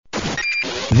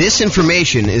This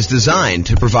information is designed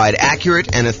to provide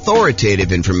accurate and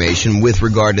authoritative information with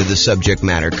regard to the subject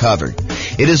matter covered.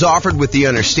 It is offered with the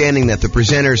understanding that the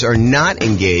presenters are not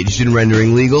engaged in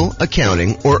rendering legal,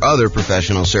 accounting, or other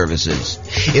professional services.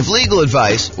 If legal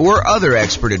advice or other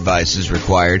expert advice is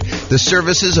required, the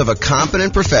services of a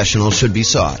competent professional should be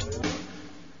sought.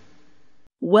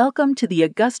 Welcome to the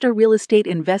Augusta Real Estate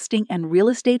Investing and Real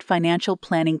Estate Financial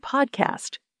Planning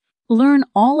Podcast. Learn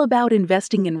all about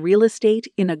investing in real estate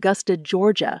in Augusta,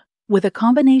 Georgia, with a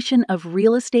combination of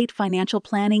real estate financial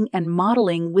planning and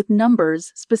modeling with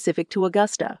numbers specific to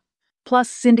Augusta, plus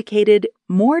syndicated,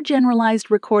 more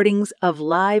generalized recordings of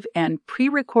live and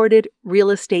pre-recorded real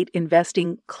estate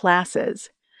investing classes.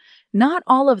 Not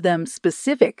all of them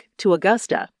specific to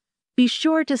Augusta. Be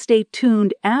sure to stay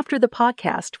tuned after the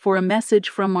podcast for a message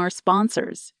from our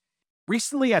sponsors.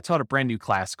 Recently, I taught a brand new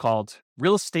class called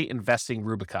Real Estate Investing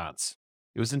Rubicons.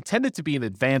 It was intended to be an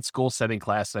advanced goal-setting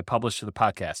class that I published to the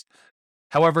podcast.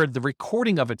 However, the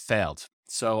recording of it failed,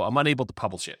 so I'm unable to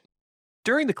publish it.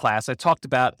 During the class, I talked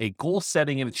about a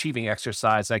goal-setting and achieving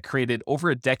exercise I created over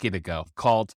a decade ago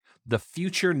called the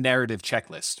Future Narrative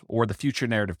Checklist, or the Future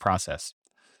Narrative Process.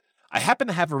 I happen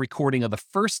to have a recording of the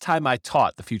first time I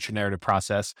taught the Future Narrative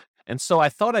Process, and so I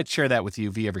thought I'd share that with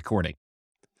you via recording.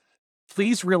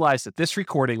 Please realize that this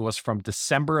recording was from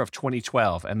December of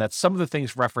 2012 and that some of the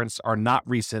things referenced are not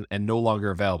recent and no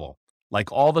longer available.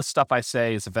 Like all the stuff I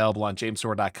say is available on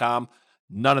jamesorr.com,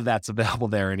 none of that's available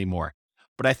there anymore.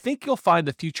 But I think you'll find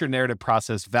the future narrative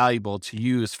process valuable to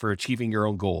use for achieving your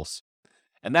own goals.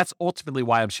 And that's ultimately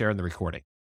why I'm sharing the recording.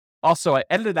 Also, I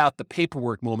edited out the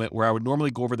paperwork moment where I would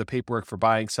normally go over the paperwork for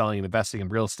buying, selling, and investing in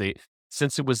real estate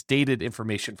since it was dated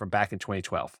information from back in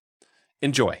 2012.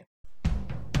 Enjoy.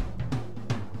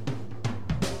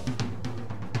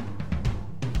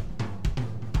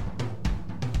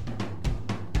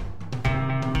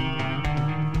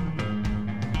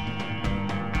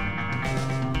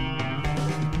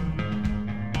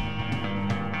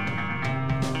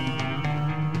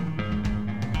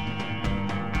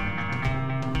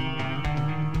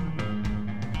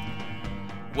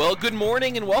 Well, good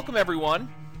morning and welcome,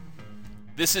 everyone.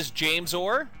 This is James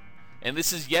Orr, and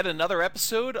this is yet another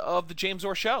episode of The James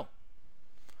Orr Show.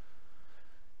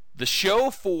 The show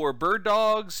for bird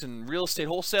dogs and real estate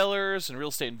wholesalers and real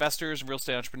estate investors and real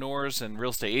estate entrepreneurs and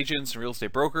real estate agents and real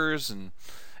estate brokers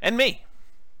and me.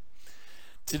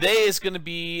 Today is going to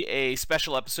be a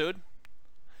special episode.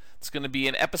 It's going to be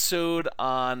an episode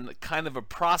on kind of a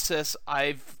process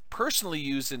I've personally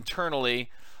used internally,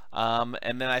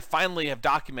 and then I finally have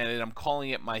documented. I'm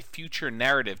calling it my future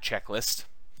narrative checklist.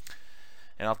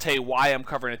 And I'll tell you why I'm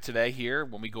covering it today here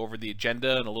when we go over the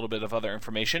agenda and a little bit of other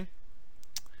information.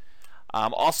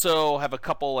 Also have a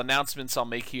couple announcements I'll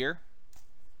make here.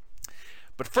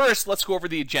 But first, let's go over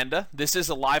the agenda. This is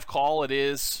a live call. It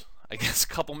is, I guess, a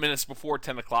couple minutes before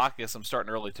 10 o'clock. I guess I'm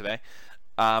starting early today.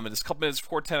 It's a couple minutes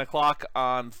before 10 o'clock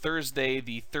on Thursday,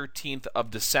 the 13th of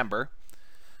December.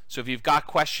 So if you've got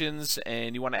questions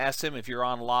and you want to ask them, if you're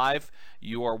on live,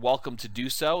 you are welcome to do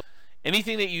so.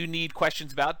 Anything that you need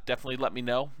questions about, definitely let me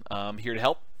know. I'm here to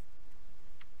help.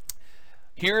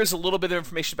 Here is a little bit of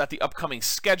information about the upcoming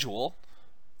schedule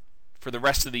for the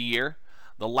rest of the year.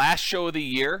 The last show of the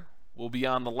year will be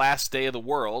on the last day of the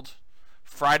world,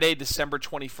 Friday, December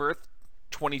 21st,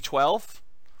 2012.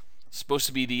 It's supposed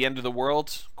to be the end of the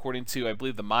world, according to, I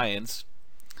believe, the Mayans.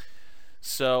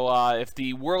 So if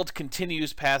the world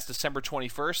continues past December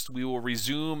 21st, we will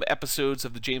resume episodes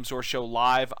of the James Orr Show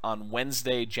live on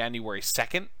Wednesday, January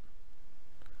 2nd.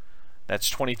 That's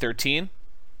 2013.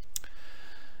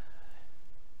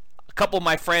 A couple of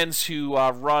my friends who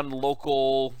run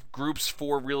local groups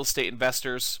for real estate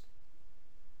investors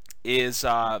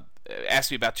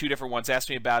asked me about two different ones. Asked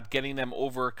me about getting them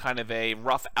over kind of a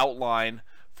rough outline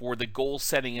for the goal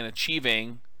setting and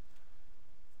achieving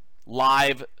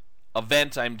live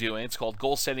event I'm doing. It's called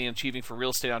Goal Setting and Achieving for Real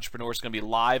Estate Entrepreneurs. It's going to be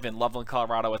live in Loveland,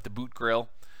 Colorado at the Boot Grill,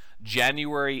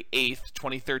 January 8th,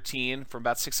 2013, from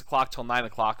about 6 o'clock till 9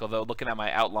 o'clock, although looking at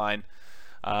my outline,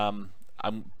 I'm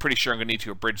pretty sure I'm going to need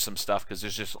to abridge some stuff because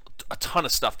there's just a ton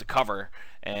of stuff to cover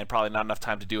and probably not enough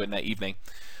time to do it in that evening.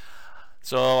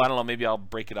 So, I don't know, maybe I'll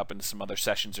break it up into some other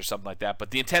sessions or something like that.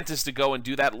 But the intent is to go and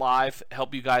do that live,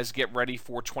 help you guys get ready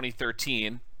for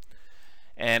 2013.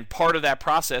 And part of that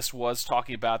process was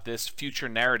talking about this future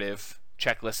narrative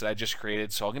checklist that I just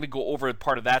created. So I'm going to go over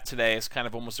part of that today as kind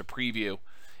of almost a preview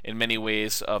in many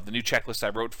ways of the new checklist I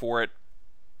wrote for it,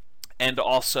 and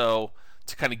also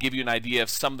to kind of give you an idea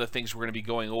of some of the things we're going to be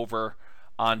going over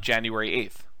on January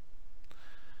 8th.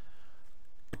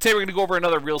 Today we're going to go over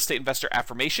another real estate investor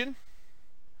affirmation.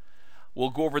 We'll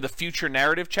go over the future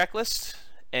narrative checklist,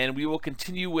 and we will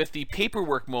continue with the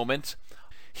paperwork moment.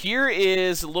 Here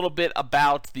is a little bit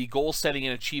about the goal setting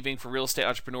and achieving for real estate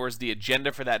entrepreneurs, the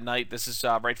agenda for that night. This is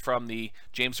right from the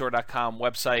jamesor.com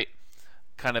website,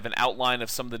 kind of an outline of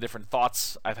some of the different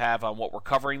thoughts I have on what we're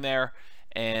covering there.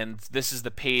 And this is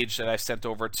the page that I sent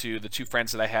over to the two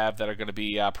friends that I have that are going to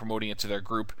be promoting it to their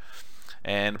group.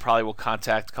 And probably will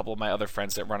contact a couple of my other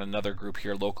friends that run another group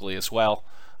here locally as well.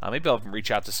 Maybe I'll even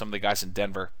reach out to some of the guys in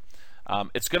Denver.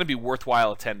 It's going to be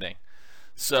worthwhile attending.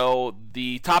 So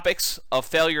the topics of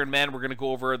failure in men, we're going to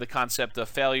go over the concept of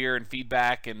failure and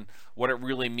feedback and what it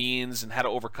really means and how to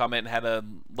overcome it and how to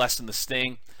lessen the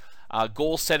sting.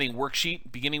 Goal setting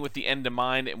worksheet, beginning with the end in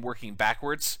mind and working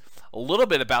backwards. A little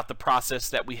bit about the process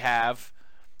that we have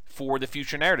for the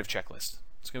future narrative checklist.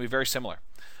 It's going to be very similar.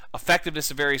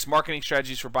 Effectiveness of various marketing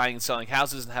strategies for buying and selling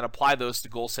houses and how to apply those to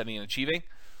goal setting and achieving.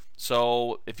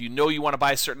 So if you know you want to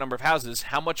buy a certain number of houses,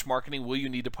 how much marketing will you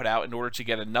need to put out in order to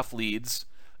get enough leads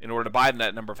in order to buy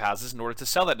that number of houses, in order to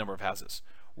sell that number of houses?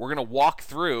 We're going to walk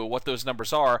through what those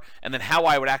numbers are and then how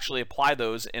I would actually apply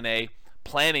those in a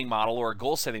planning model or a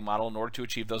goal setting model in order to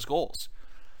achieve those goals.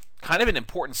 Kind of an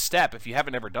important step if you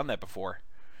haven't ever done that before.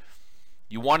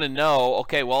 You want to know,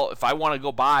 okay, well, if I want to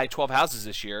go buy 12 houses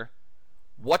this year,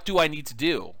 what do I need to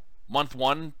do? Month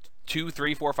 1, 2,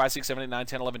 3, 4, 5, 6, 7, 8, 9,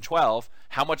 10, 11, 12.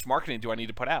 How much marketing do I need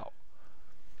to put out?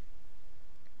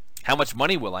 How much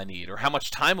money will I need? Or how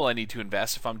much time will I need to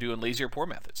invest if I'm doing lazy or poor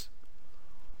methods?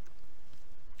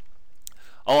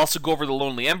 I'll also go over the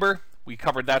Lonely Ember. We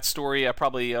covered that story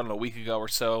probably, a week ago or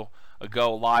so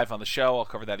ago live on the show. I'll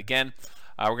cover that again.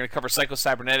 We're going to cover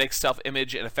psycho-cybernetics,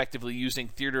 self-image, and effectively using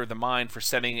theater of the mind for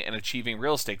setting and achieving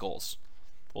real estate goals.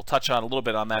 We'll touch on a little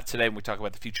bit on that today when we talk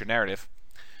about the future narrative.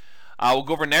 We'll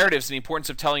go over narratives and the importance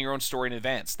of telling your own story in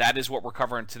advance. That is what we're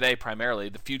covering today primarily.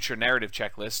 The future narrative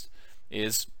checklist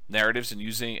is narratives and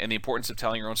the importance of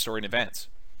telling your own story in advance.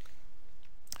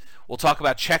 We'll talk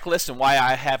about checklists and why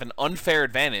I have an unfair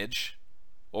advantage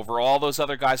over all those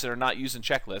other guys that are not using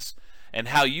checklists, and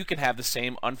how you can have the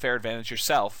same unfair advantage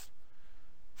yourself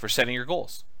for setting your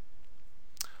goals.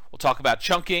 We'll talk about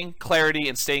chunking, clarity,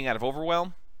 and staying out of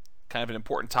overwhelm. Kind of an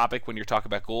important topic when you're talking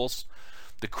about goals.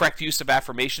 The correct use of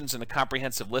affirmations and a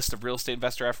comprehensive list of real estate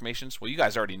investor affirmations. Well, you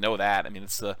guys already know that. I mean,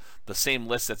 it's the same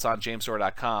list that's on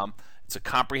jamesor.com. It's a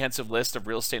comprehensive list of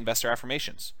real estate investor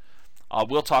affirmations.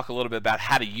 We'll talk a little bit about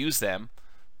how to use them,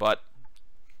 but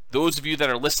those of you that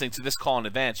are listening to this call in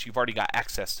advance, you've already got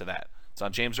access to that. It's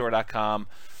on jamesor.com.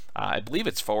 I believe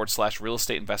it's / real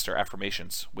estate investor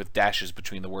affirmations with dashes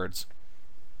between the words.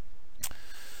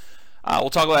 We'll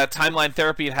talk about timeline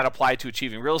therapy and how to apply it to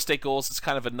achieving real estate goals. It's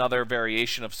kind of another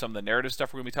variation of some of the narrative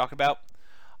stuff we're going to be talking about.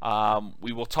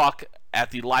 We will talk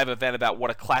at the live event about what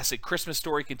a classic Christmas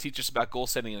story can teach us about goal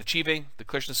setting and achieving. The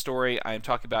Christmas story I am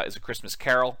talking about is A Christmas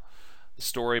Carol, the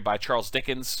story by Charles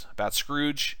Dickens about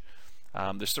Scrooge.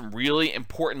 There's some really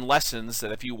important lessons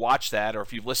that if you watch that, or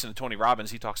if you've listened to Tony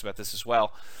Robbins, he talks about this as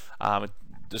well.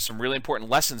 There's some really important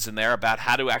lessons in there about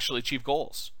how to actually achieve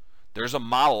goals. There's a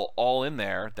model all in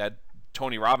there that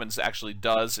Tony Robbins actually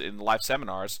does in live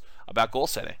seminars about goal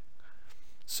setting.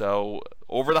 So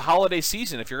over the holiday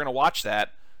season, if you're going to watch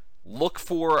that, look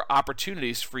for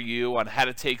opportunities for you on how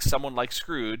to take someone like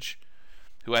Scrooge,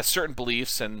 who has certain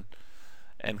beliefs and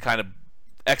kind of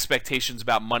expectations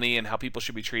about money and how people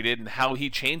should be treated, and how he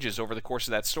changes over the course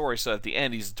of that story, so at the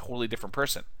end he's a totally different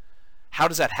person. How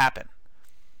does that happen?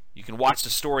 You can watch the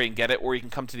story and get it, or you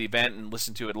can come to the event and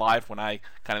listen to it live when I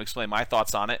kind of explain my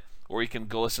thoughts on it, or you can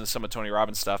go listen to some of Tony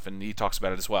Robbins' stuff and he talks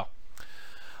about it as well.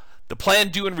 The plan,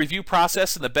 do, and review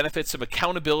process and the benefits of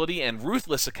accountability and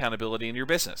ruthless accountability in your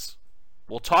business.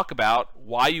 We'll talk about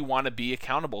why you want to be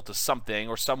accountable to something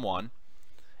or someone,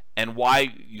 and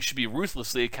why you should be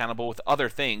ruthlessly accountable with other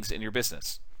things in your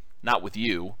business. Not with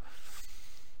you.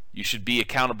 You should be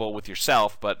accountable with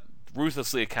yourself, but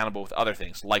ruthlessly accountable with other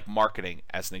things, like marketing,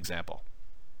 as an example.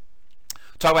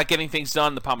 Talk about getting things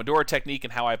done, the Pomodoro technique,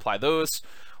 and how I apply those.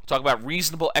 We'll talk about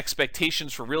reasonable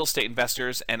expectations for real estate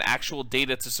investors and actual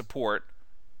data to support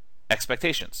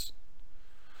expectations.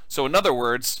 So in other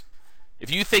words,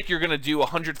 if you think you're going to do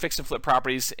 100 fix and flip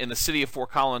properties in the city of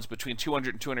Fort Collins between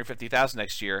 200 and 250,000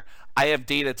 next year, I have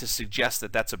data to suggest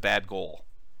that that's a bad goal.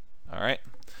 All right.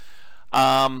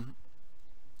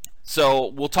 So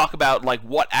we'll talk about like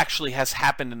what actually has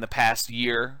happened in the past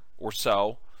year or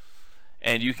so,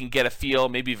 and you can get a feel.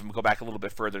 Maybe even go back a little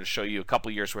bit further to show you a couple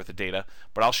years worth of data.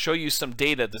 But I'll show you some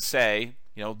data to say,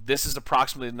 this is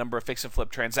approximately the number of fix and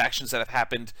flip transactions that have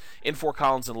happened in Fort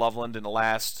Collins and Loveland in the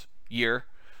last year.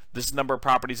 This is the number of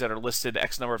properties that are listed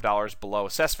X number of dollars below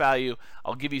assessed value.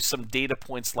 I'll give you some data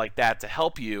points like that to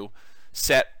help you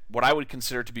set what I would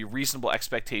consider to be reasonable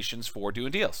expectations for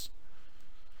doing deals.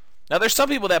 Now, there's some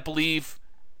people that believe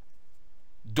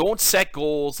don't set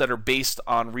goals that are based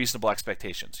on reasonable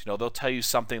expectations. They'll tell you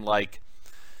something like,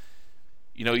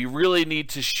 you really need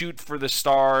to shoot for the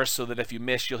stars so that if you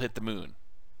miss, you'll hit the moon.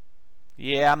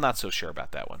 Yeah, I'm not so sure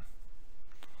about that one.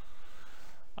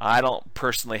 I don't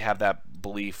personally have that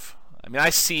belief. I mean, I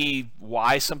see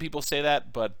why some people say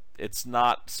that, but it's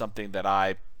not something that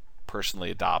I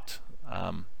personally adopt.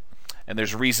 And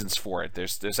there's reasons for it.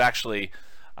 There's actually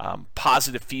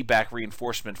positive feedback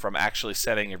reinforcement from actually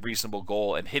setting a reasonable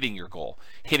goal and hitting your goal,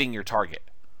 hitting your target.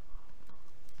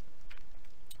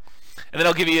 And then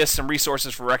I'll give you some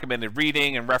resources for recommended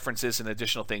reading and references and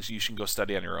additional things you should go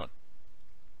study on your own.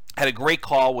 I had a great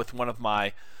call with one of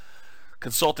my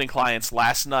consulting clients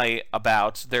last night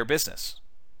about their business.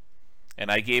 And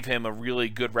I gave him a really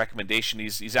good recommendation.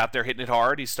 He's out there hitting it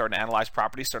hard. He's starting to analyze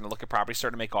properties, starting to look at properties,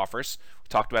 starting to make offers. We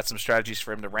talked about some strategies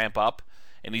for him to ramp up.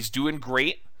 And he's doing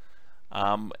great.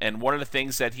 And one of the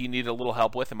things that he needed a little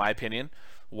help with, in my opinion,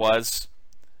 was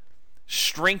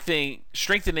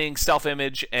strengthening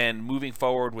self-image and moving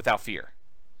forward without fear.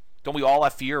 Don't we all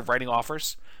have fear of writing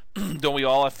offers? Don't we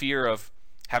all have fear of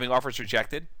having offers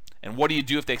rejected? And what do you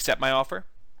do if they accept my offer?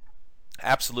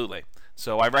 Absolutely.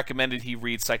 So I recommended he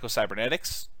read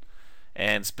Psycho-Cybernetics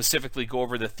and specifically go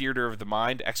over the Theater of the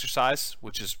Mind exercise,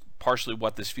 which is partially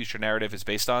what this future narrative is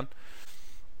based on.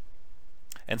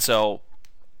 And so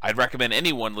I'd recommend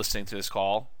anyone listening to this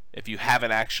call, if you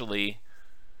haven't actually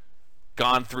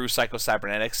gone through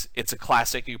Psycho-Cybernetics, it's a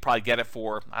classic. You can probably get it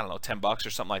for, $10 or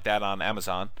something like that on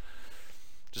Amazon.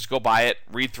 Just go buy it,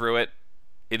 read through it.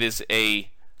 It is a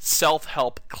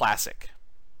self-help classic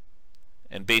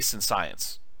and based in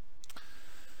science.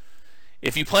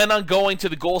 If you plan on going to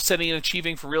the Goal Setting and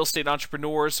Achieving for Real Estate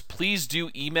Entrepreneurs, please do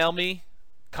email me,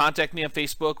 contact me on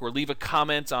Facebook, or leave a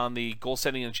comment on the Goal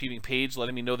Setting and Achieving page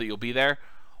letting me know that you'll be there.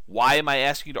 Why am I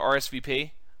asking you to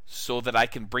RSVP? So that I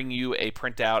can bring you a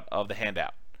printout of the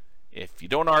handout. If you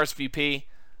don't RSVP,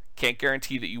 can't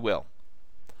guarantee that you will.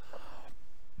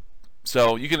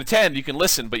 So you can attend, you can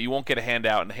listen, but you won't get a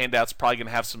handout, and the handout's probably going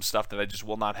to have some stuff that I just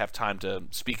will not have time to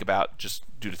speak about just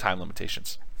due to time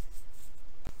limitations.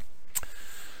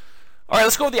 All right,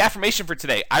 let's go with the affirmation for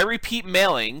today. I repeat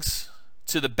mailings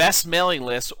to the best mailing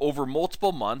list over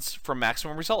multiple months for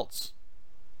maximum results.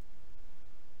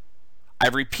 I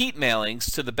repeat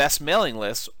mailings to the best mailing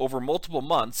list over multiple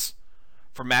months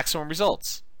for maximum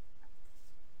results.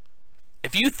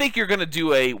 If you think you're going to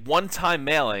do a one-time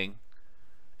mailing,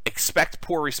 expect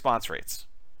poor response rates.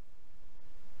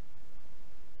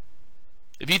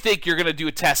 If you think you're going to do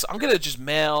a test, I'm going to just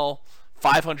mail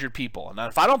 500 people. And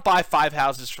if I don't buy 5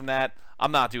 houses from that,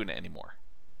 I'm not doing it anymore.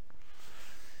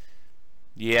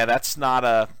 Yeah, that's not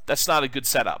a good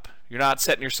setup. You're not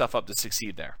setting yourself up to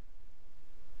succeed there.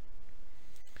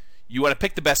 You want to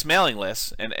pick the best mailing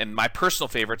lists, and my personal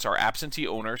favorites are absentee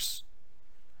owners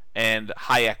and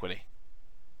high equity.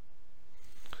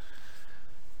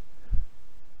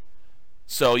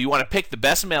 So you want to pick the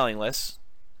best mailing lists,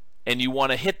 and you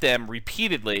want to hit them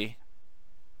repeatedly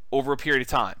over a period of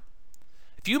time.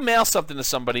 If you mail something to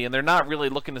somebody and they're not really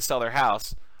looking to sell their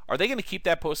house, are they going to keep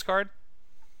that postcard?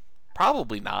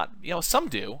 Probably not. Some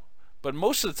do, but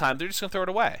most of the time they're just going to throw it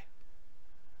away.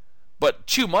 But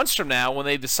 2 months from now, when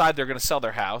they decide they're going to sell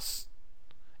their house,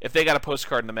 if they got a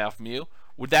postcard in the mail from you,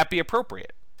 would that be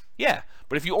appropriate? Yeah,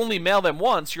 but if you only mail them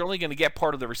once, you're only going to get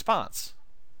part of the response.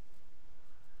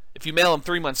 If you mail them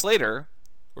 3 months later,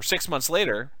 or 6 months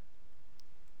later,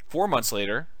 4 months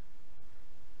later,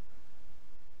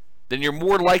 then you're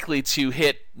more likely to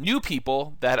hit new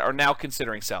people that are now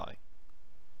considering selling.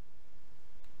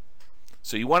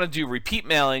 So you want to do repeat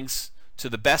mailings to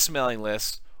the best mailing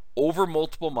list over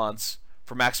multiple months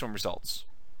for maximum results.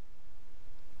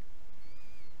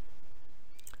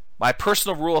 My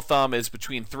personal rule of thumb is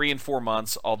between 3 and 4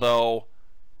 months, although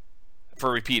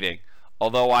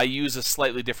I use a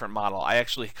slightly different model. I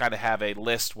actually kind of have a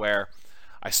list where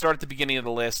I start at the beginning of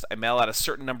the list, I mail out a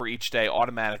certain number each day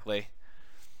automatically,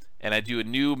 and I do a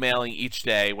new mailing each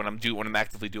day when I'm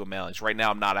actively doing mailings. Right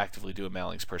now I'm not actively doing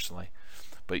mailings personally.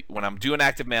 But when I'm doing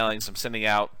active mailings, I'm sending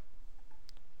out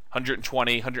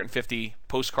 120, 150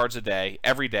 postcards a day,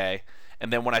 every day.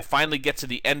 And then when I finally get to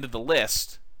the end of the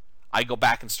list, I go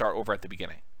back and start over at the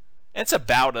beginning. And it's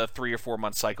about a 3 or 4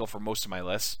 month cycle for most of my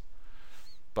lists.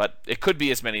 But it could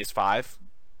be as many as 5.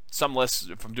 Some lists,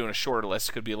 if I'm doing a shorter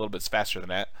list, could be a little bit faster than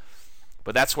that.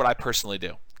 But that's what I personally do.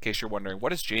 In case you're wondering, what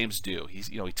does James do? He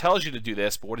tells you to do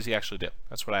this, but what does he actually do?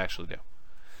 That's what I actually do.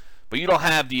 But you don't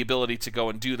have the ability to go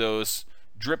and do those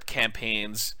drip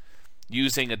campaigns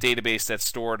using a database that's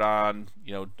stored on,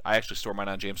 I actually store mine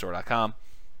on jamesdoor.com.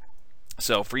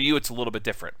 So for you, it's a little bit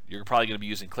different. You're probably going to be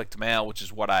using click-to-mail, which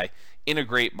is what I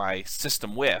integrate my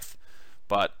system with,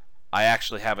 but I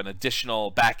actually have an additional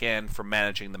back end for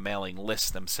managing the mailing lists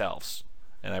themselves.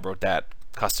 And I wrote that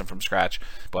custom from scratch,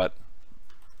 but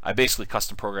I basically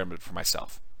custom programmed it for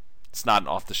myself. It's not an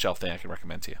off-the-shelf thing I can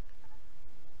recommend to you.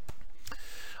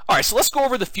 All right, so let's go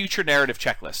over the future narrative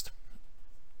checklist.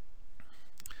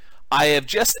 I have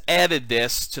just added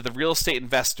this to the real estate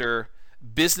investor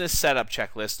business setup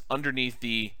checklist underneath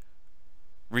the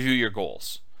review your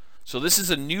goals. So this is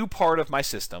a new part of my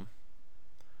system,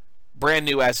 brand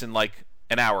new as in like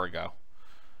an hour ago.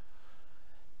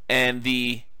 And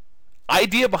the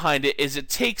idea behind it is it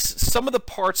takes some of the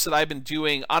parts that I've been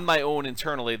doing on my own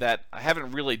internally that I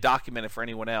haven't really documented for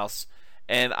anyone else,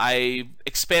 and I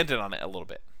expanded on it a little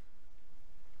bit.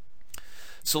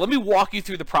 So let me walk you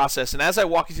through the process, and as I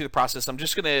walk you through the process, I'm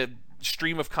just going to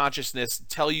stream of consciousness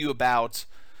tell you about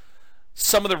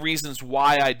some of the reasons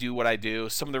why I do what I do,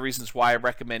 some of the reasons why I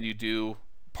recommend you do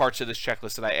parts of this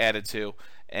checklist that I added to,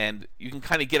 and you can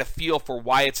kind of get a feel for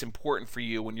why it's important for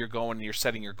you when you're going and you're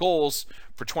setting your goals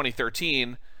for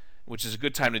 2013, which is a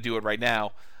good time to do it right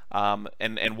now,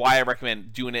 and why I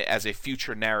recommend doing it as a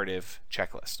future narrative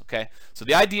checklist. Okay, so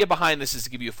the idea behind this is to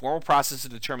give you a formal process to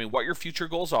determine what your future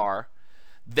goals are,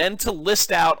 then to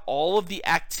list out all of the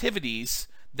activities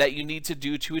that you need to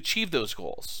do to achieve those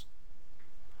goals.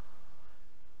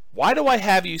 Why do I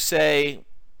have you say,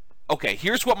 okay,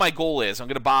 here's what my goal is. I'm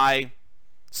going to buy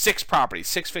 6 properties,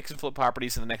 6 fix and flip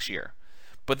properties in the next year.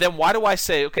 But then why do I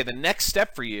say, okay, the next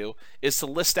step for you is to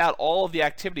list out all of the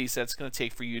activities that it's going to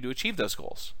take for you to achieve those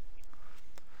goals?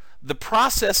 The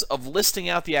process of listing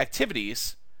out the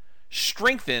activities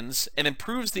strengthens and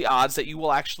improves the odds that you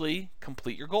will actually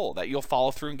complete your goal, that you'll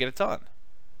follow through and get it done.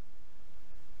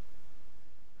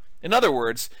 In other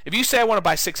words, if you say I want to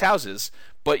buy 6 houses,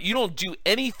 but you don't do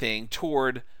anything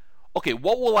toward, okay,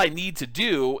 what will I need to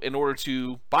do in order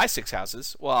to buy 6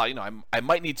 houses? Well, I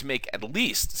might need to make at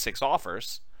least 6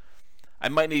 offers. I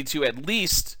might need to at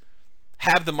least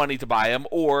have the money to buy them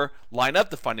or line up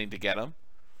the funding to get them.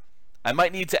 I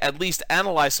might need to at least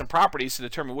analyze some properties to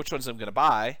determine which ones I'm going to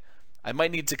buy. I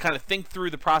might need to kind of think through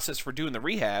the process for doing the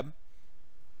rehab.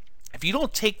 If you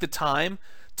don't take the time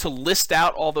to list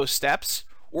out all those steps,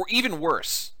 or even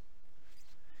worse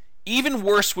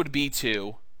would be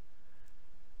to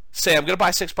say, I'm going to buy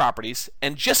 6 properties,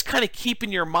 and just kind of keep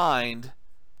in your mind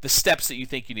the steps that you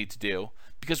think you need to do.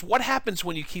 Because what happens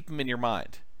when you keep them in your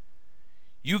mind?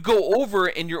 You go over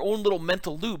in your own little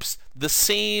mental loops the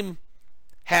same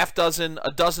half dozen,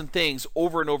 a dozen things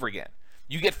over and over again.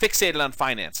 You get fixated on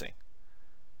financing.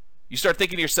 You start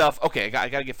thinking to yourself, okay, I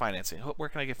got to get financing. Where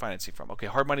can I get financing from? Okay,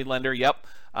 hard money lender, yep.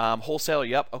 Wholesaler,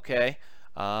 yep, okay.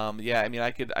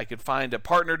 I could find a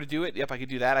partner to do it. Yep, I could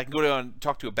do that. I can go and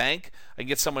talk to a bank. I can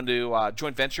get someone to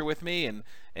joint venture with me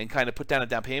and kind of put down a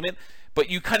down payment. But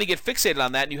you kind of get fixated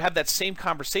on that, and you have that same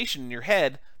conversation in your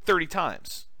head 30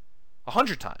 times,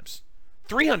 100 times,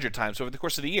 300 times over the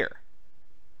course of the year.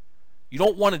 You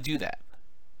don't want to do that.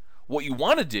 What you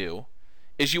want to do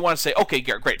is you want to say, okay,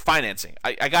 great, financing.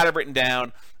 I got it written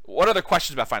down. What other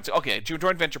questions about financing? Okay,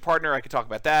 joint venture partner, I could talk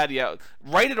about that. Yeah,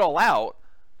 write it all out.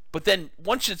 But then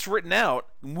once it's written out,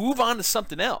 move on to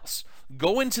something else.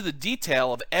 Go into the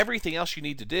detail of everything else you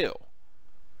need to do.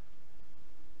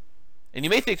 And you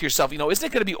may think to yourself, isn't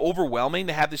it going to be overwhelming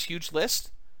to have this huge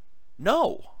list?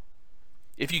 No.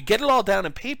 If you get it all down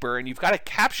in paper and you've got it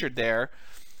captured there,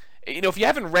 if you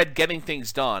haven't read Getting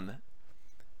Things Done,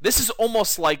 this is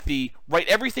almost like the write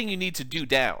everything you need to do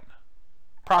down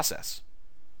process.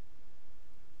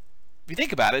 If you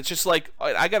think about it, it's just like,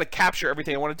 I got to capture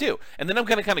everything I want to do. And then I'm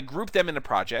going to kind of group them into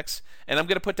projects, and I'm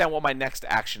going to put down what my next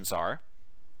actions are.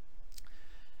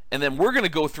 And then we're going to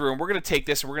go through and we're going to take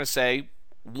this and we're going to say,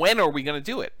 when are we going to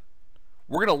do it?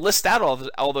 We're going to list out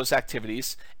all those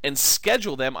activities and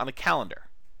schedule them on a calendar.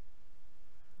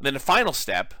 And then the final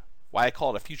step, why I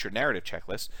call it a future narrative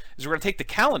checklist, is we're going to take the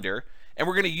calendar and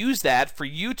we're going to use that for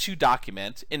you to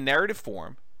document in narrative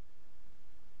form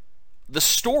the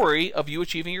story of you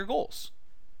achieving your goals.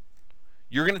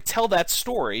 You're going to tell that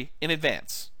story in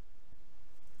advance.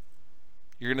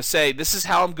 You're going to say, this is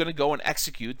how I'm going to go and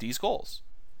execute these goals.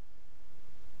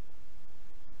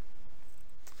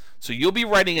 So you'll be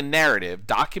writing a narrative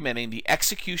documenting the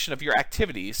execution of your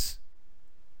activities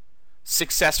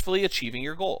successfully achieving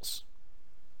your goals.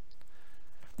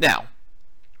 Now,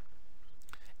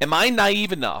 am I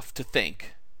naive enough to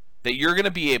think that you're going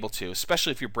to be able to,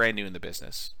 especially if you're brand new in the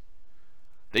business,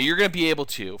 that you're going to be able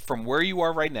to, from where you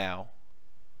are right now,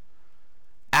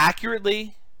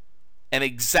 accurately and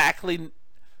exactly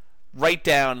write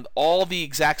down all the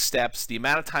exact steps, the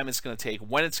amount of time it's going to take,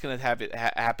 when it's going to have it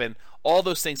happen, all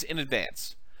those things in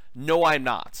advance. No, I'm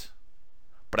not.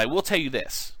 But I will tell you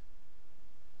this.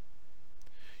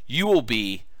 You will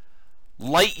be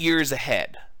light years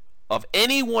ahead of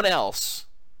anyone else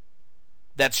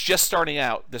that's just starting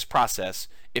out this process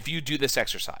if you do this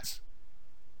exercise.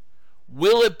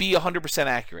 Will it be 100%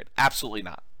 accurate? Absolutely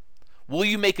not. Will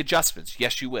you make adjustments?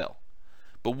 Yes, you will.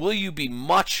 But will you be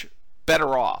much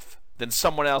better off than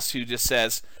someone else who just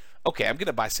says, okay, I'm going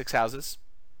to buy 6 houses,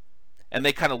 and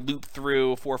they kind of loop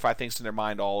through 4 or 5 things in their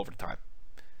mind all over the time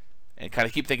and kind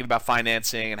of keep thinking about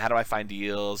financing and how do I find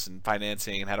deals and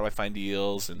financing and how do I find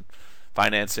deals and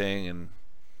financing and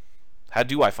how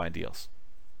do I find deals?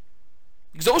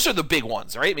 Because those are the big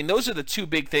ones, right? I mean, those are the 2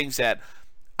 big things that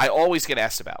I always get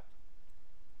asked about.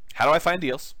 How do I find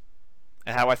deals?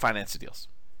 And how do I finance the deals?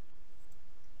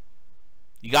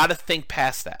 You got to think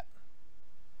past that.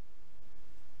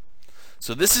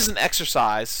 So this is an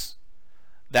exercise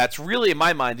that's really, in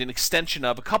my mind, an extension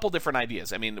of a couple different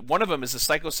ideas. I mean, one of them is the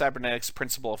psycho-cybernetics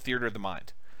principle of theater of the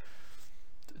mind.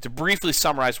 To briefly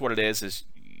summarize what it is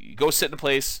you go sit in a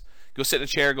place, go sit in a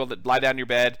chair, go lie down in your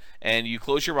bed, and you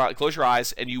close your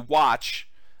eyes, and you watch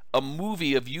a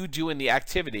movie of you doing the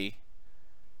activity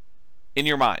in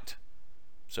your mind.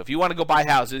 So if you want to go buy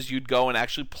houses, you'd go and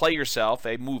actually play yourself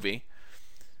a movie,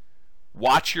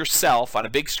 watch yourself on a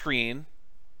big screen,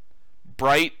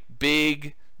 bright,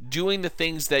 big, doing the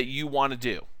things that you want to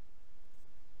do.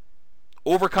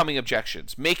 Overcoming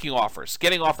objections, making offers,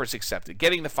 getting offers accepted,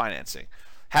 getting the financing,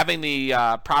 having the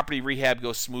property rehab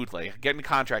go smoothly, getting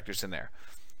contractors in there.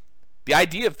 The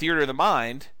idea of theater of the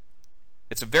mind,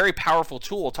 it's a very powerful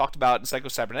tool talked about in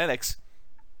psycho-cybernetics,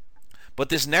 but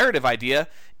this narrative idea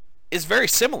is very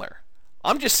similar.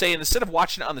 I'm just saying, instead of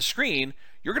watching it on the screen,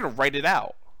 you're going to write it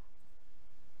out.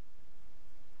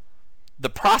 The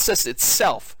process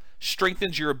itself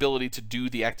strengthens your ability to do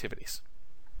the activities.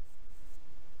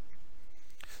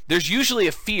 There's usually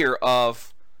a fear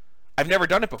of, I've never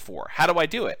done it before. How do I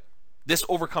do it? This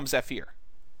overcomes that fear.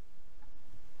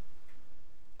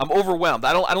 I'm overwhelmed.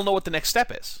 I don't know what the next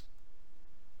step is.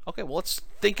 Okay, well, let's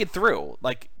think it through.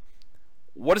 Like,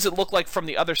 what does it look like from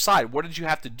the other side? What did you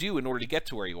have to do in order to get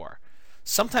to where you are?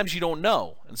 Sometimes you don't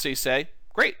know. And so you say,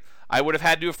 great, I would have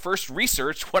had to have first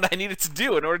researched what I needed to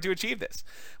do in order to achieve this.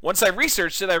 Once I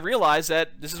researched it, I realized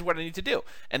that this is what I need to do.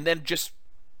 And then just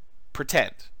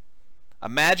pretend.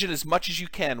 Imagine as much as you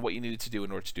can what you needed to do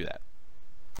in order to do that.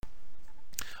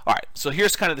 All right, so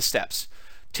here's kind of the steps.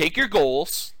 Take your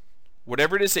goals,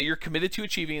 whatever it is that you're committed to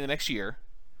achieving in the next year,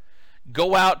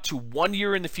 go out to 1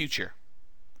 year in the future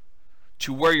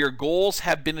to where your goals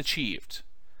have been achieved.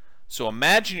 So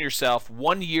imagine yourself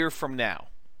 1 year from now.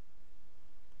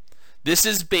 This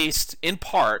is based in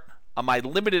part on my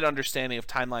limited understanding of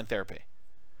timeline therapy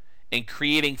and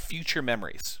creating future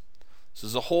memories. So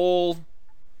there's a whole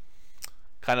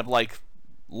kind of like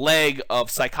leg of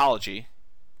psychology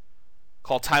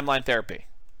called timeline therapy,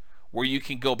 where you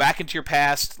can go back into your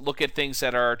past, look at things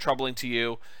that are troubling to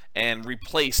you, and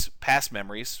replace past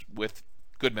memories with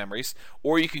good memories.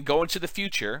 Or you can go into the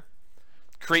future,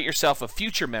 create yourself a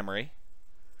future memory,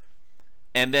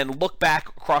 and then look back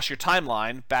across your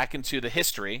timeline, back into the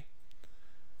history,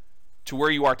 to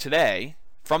where you are today,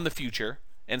 from the future,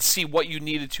 and see what you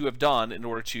needed to have done in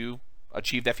order to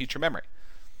achieve that future memory.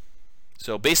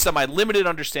 So based on my limited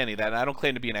understanding of that, and I don't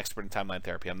claim to be an expert in timeline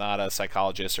therapy. I'm not a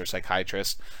psychologist or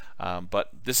psychiatrist, but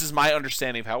this is my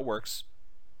understanding of how it works.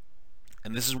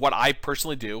 And this is what I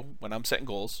personally do when I'm setting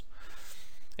goals.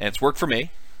 And it's worked for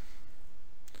me.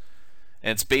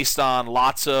 And it's based on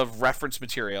lots of reference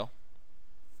material.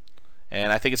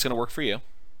 And I think it's going to work for you.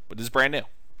 But this is brand new.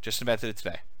 Just invented it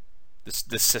today.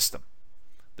 This system.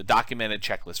 The documented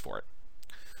checklist for it.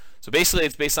 So basically,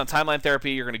 it's based on timeline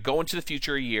therapy. You're going to go into the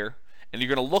future a year. And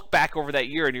you're going to look back over that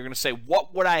year and you're going to say,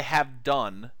 what would I have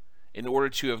done in order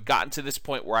to have gotten to this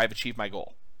point where I've achieved my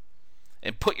goal?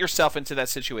 And put yourself into that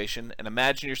situation and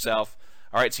imagine yourself,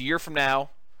 all right, it's a year from now.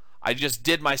 I just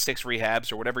did my 6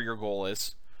 rehabs or whatever your goal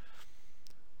is.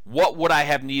 What would I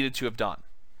have needed to have done?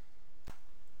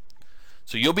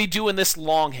 So you'll be doing this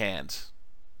longhand,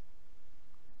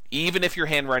 even if your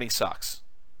handwriting sucks.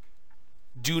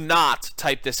 Do not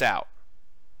type this out.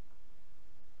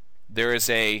 There is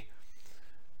a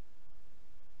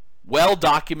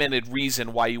well-documented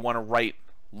reason why you want to write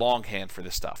longhand for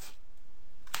this stuff.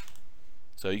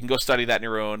 So you can go study that on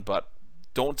your own, but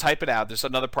don't type it out. There's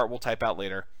another part we'll type out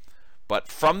later. But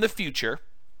from the future,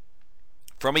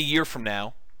 from a year from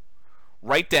now,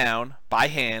 write down by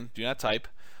hand, do not type,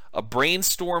 a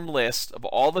brainstorm list of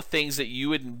all the things that you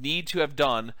would need to have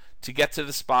done to get to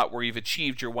the spot where you've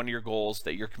achieved one of your goals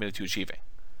that you're committed to achieving.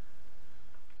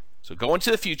 So go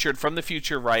into the future, and from the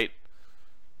future, write,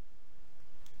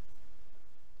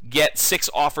 get 6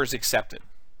 offers accepted.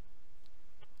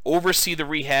 Oversee the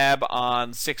rehab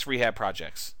on 6 rehab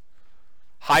projects.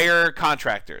 Hire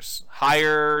contractors.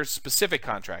 Hire specific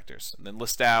contractors. And then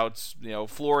list out,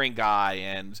 flooring guy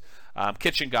and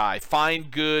kitchen guy.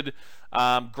 Find good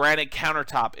granite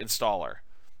countertop installer.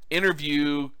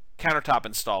 Interview countertop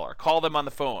installer. Call them on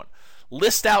the phone.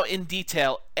 List out in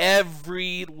detail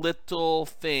every little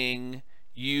thing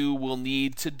you will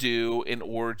need to do in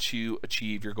order to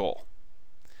achieve your goal.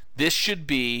 This should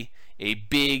be a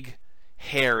big,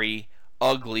 hairy,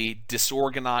 ugly,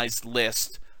 disorganized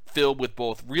list filled with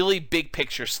both really big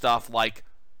picture stuff like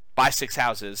buy 6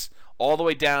 houses, all the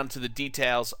way down to the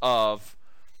details of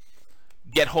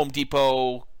get Home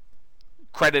Depot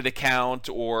credit account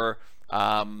or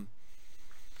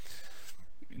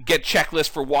get checklist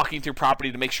for walking through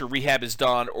property to make sure rehab is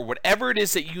done, or whatever it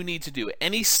is that you need to do.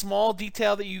 Any small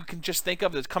detail that you can just think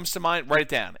of that comes to mind, write it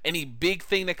down. Any big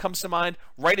thing that comes to mind,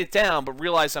 write it down, but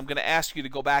realize I'm going to ask you to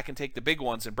go back and take the big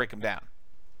ones and break them down.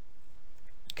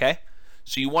 Okay?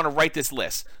 So you want to write this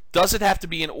list. Does it have to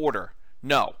be in order?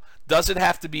 No. Does it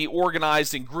have to be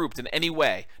organized and grouped in any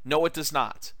way? No, it does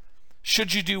not.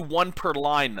 Should you do 1 per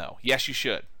line, though? Yes, you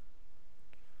should.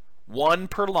 1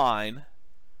 per line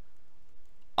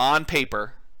on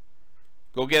paper.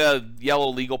 Go get a yellow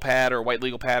legal pad or a white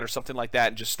legal pad or something like that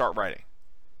and just start writing.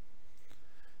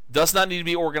 Does not need to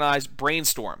be organized.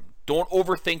 Brainstorm. Don't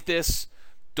overthink this.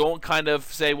 Don't kind of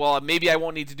say, well, maybe I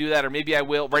won't need to do that or maybe I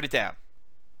will. Write it down.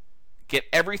 Get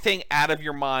everything out of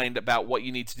your mind about what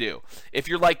you need to do. If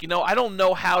you're like, I don't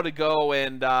know how to go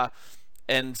and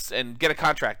get a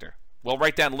contractor. Well,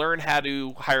 write down, learn how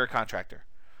to hire a contractor.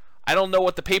 I don't know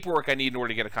what the paperwork I need in order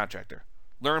to get a contractor.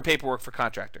 Learn paperwork for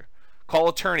contractor. Call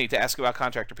attorney to ask about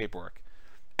contractor paperwork.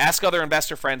 Ask other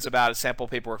investor friends about a sample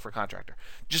paperwork for contractor.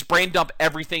 Just brain dump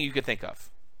everything you could think of.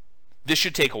 This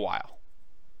should take a while.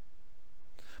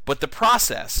 But the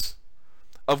process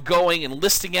of going and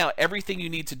listing out everything you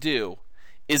need to do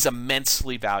is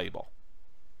immensely valuable.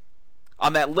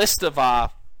 On that list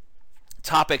of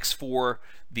topics for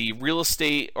the real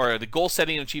estate or the goal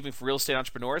setting and achieving for real estate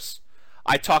entrepreneurs,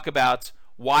 I talk about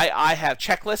why I have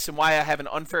checklists and why I have an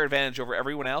unfair advantage over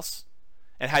everyone else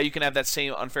and how you can have that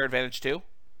same unfair advantage too.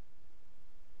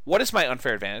 What is my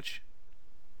unfair advantage?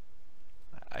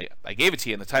 I gave it to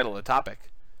you in the title of the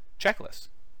topic. Checklist.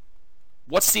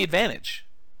 What's the advantage?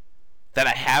 That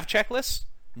I have checklists?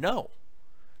 No.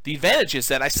 The advantage is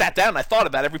that I sat down and I thought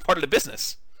about every part of the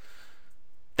business.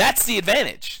 That's the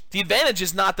advantage. The advantage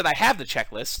is not that I have the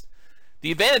checklist.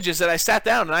 The advantage is that I sat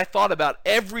down and I thought about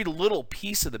every little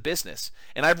piece of the business.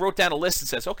 And I wrote down a list that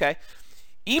says, okay,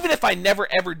 even if I never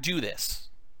ever do this,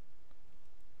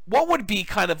 what would be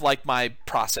kind of like my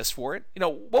process for it?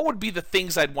 What would be the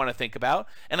things I'd want to think about?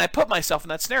 And I put myself in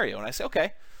that scenario and I say,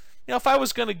 okay, if I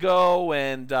was going to go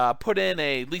and put in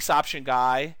a lease option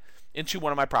guy into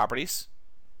one of my properties,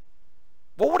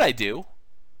 what would I do?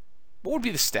 What would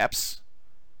be the steps?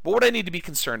 What would I need to be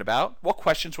concerned about? What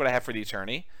questions would I have for the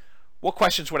attorney? What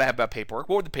questions would I have about paperwork?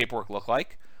 What would the paperwork look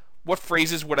like? What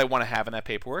phrases would I want to have in that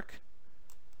paperwork?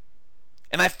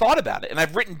 And I've thought about it, and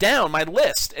I've written down my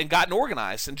list and gotten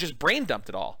organized and just brain dumped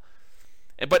it all.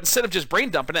 But instead of just brain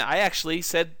dumping it, I actually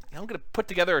said, I'm going to put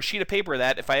together a sheet of paper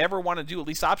that if I ever want to do a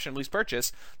lease option, lease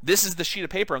purchase, this is the sheet of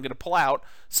paper I'm going to pull out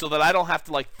so that I don't have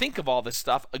to think of all this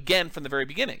stuff again from the very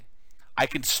beginning. I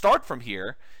can start from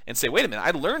here and say, wait a minute,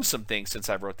 I learned some things since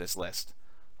I wrote this list.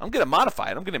 I'm going to modify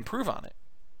it. I'm going to improve on it.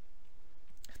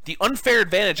 The unfair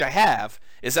advantage I have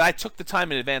is that I took the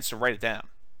time in advance to write it down.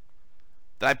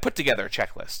 That I put together a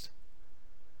checklist.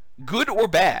 Good or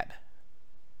bad.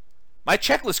 My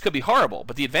checklist could be horrible,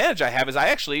 but the advantage I have is I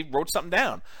actually wrote something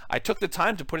down. I took the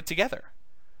time to put it together.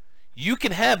 You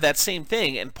can have that same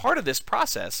thing, and part of this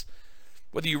process,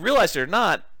 whether you realize it or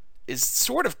not, is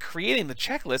sort of creating the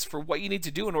checklist for what you need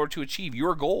to do in order to achieve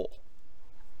your goal.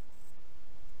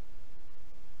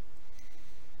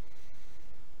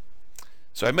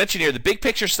 So I mentioned here, the big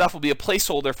picture stuff will be a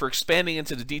placeholder for expanding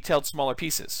into the detailed smaller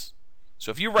pieces. So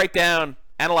if you write down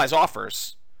analyze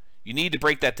offers, you need to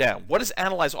break that down. What does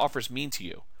analyze offers mean to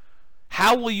you?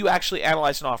 How will you actually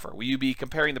analyze an offer? Will you be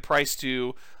comparing the price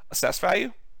to assessed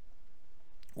value?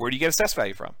 Where do you get assessed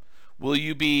value from? Will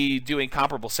you be doing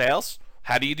comparable sales?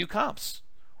 How do you do comps?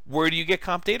 Where do you get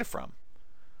comp data from?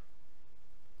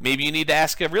 Maybe you need to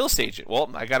ask a real estate agent.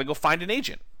 Well, I got to go find an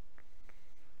agent.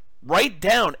 Write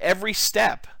down every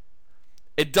step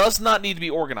It does not need to be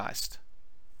organized.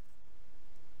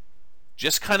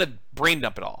 Just kind of brain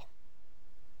dump it all.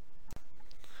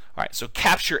 All right, so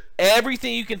capture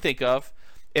everything you can think of.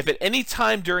 If at any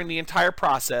time during the entire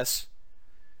process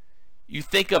you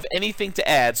think of anything to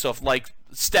add, so if like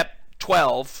step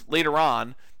 12 later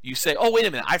on, you say, oh, wait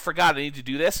a minute, I forgot I need to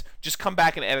do this, just come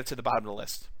back and add it to the bottom of the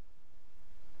list.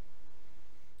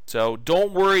 So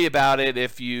don't worry about it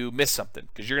if you miss something,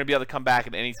 because you're going to be able to come back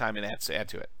at any time and add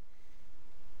to it.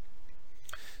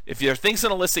 If there are things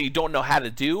on a list that you don't know how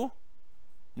to do,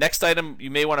 next item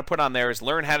you may want to put on there is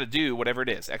learn how to do whatever it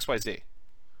is, XYZ.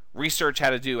 Research how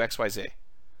to do XYZ.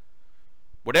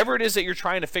 Whatever it is that you're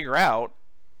trying to figure out,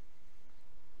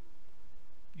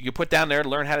 you can put down there,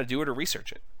 learn how to do it or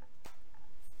research it.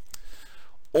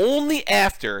 Only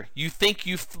after you think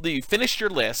you've finished your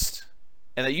list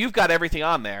and that you've got everything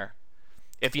on there,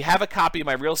 if you have a copy of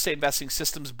my Real Estate Investing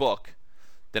Systems book,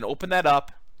 then open that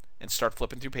up and start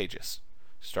flipping through pages.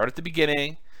 Start at the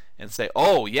beginning and say,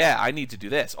 oh, yeah, I need to do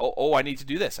this. Oh, I need to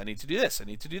do this. I need to do this. I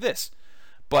need to do this.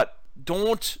 But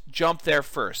don't jump there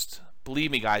first.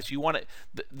 Believe me, guys, you want it.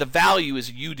 The value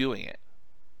is you doing it.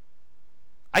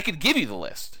 I could give you the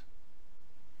list.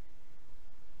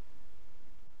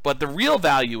 But the real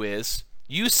value is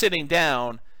you sitting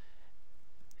down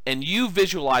and you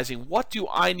visualizing, what do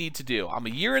I need to do? I'm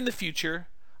a year in the future.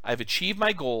 I've achieved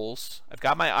my goals. I've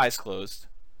got my eyes closed.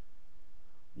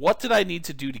 What did I need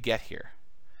to do to get here?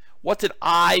 What did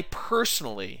I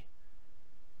personally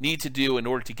need to do in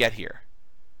order to get here?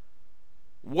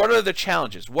 What are the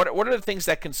challenges? What are the things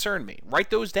that concern me? Write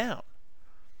those down.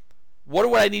 What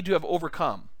would I need to have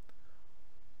overcome?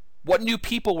 What new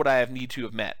people would I have need to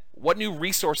have met? What new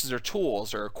resources or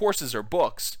tools or courses or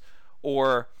books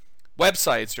or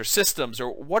websites or systems,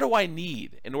 or what do I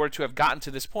need in order to have gotten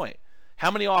to this point?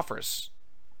 How many offers?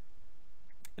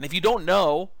 And if you don't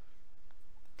know,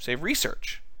 say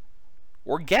research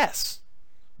or guess.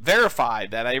 Verify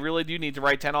that I really do need to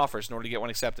write 10 offers in order to get one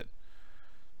accepted.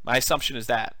 My assumption is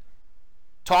that.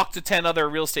 Talk to 10 other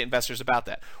real estate investors about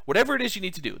that. Whatever it is you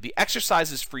need to do, the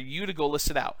exercise is for you to go list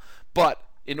it out. But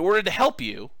in order to help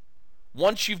you,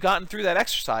 once you've gotten through that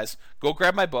exercise, go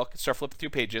grab my book and start flipping through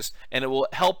pages, and it will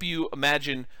help you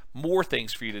imagine more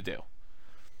things for you to do.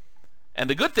 And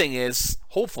the good thing is,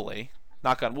 hopefully,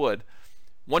 knock on wood,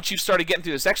 once you've started getting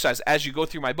through this exercise, as you go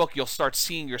through my book, you'll start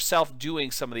seeing yourself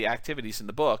doing some of the activities in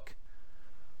the book,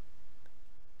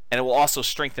 and it will also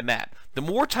strengthen that. The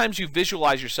more times you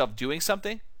visualize yourself doing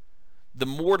something, the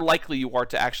more likely you are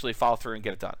to actually follow through and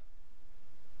get it done.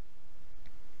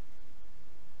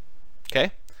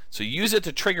 Okay? So use it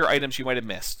to trigger items you might have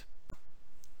missed.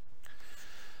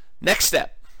 Next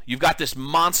step, you've got this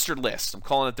monster list. I'm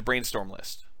calling it the brainstorm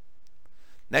list.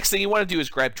 Next thing you want to do is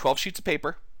grab 12 sheets of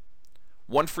paper,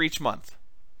 one for each month.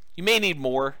 You may need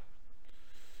more,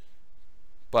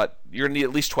 but you're going to need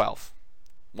at least 12.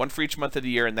 One for each month of the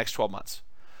year in the next 12 months.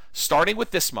 Starting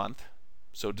with this month,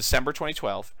 so December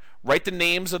 2012, write the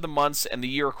names of the months and the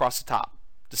year across the top.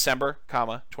 December,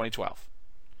 2012.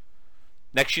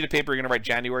 Next sheet of paper, you're going to write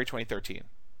January 2013.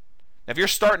 Now, if you're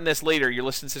starting this later, you're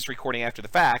listening to this recording after the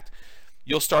fact,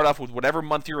 you'll start off with whatever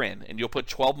month you're in, and you'll put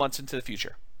 12 months into the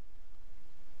future.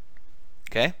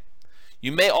 Okay?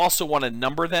 You may also want to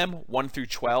number them 1 through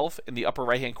 12 in the upper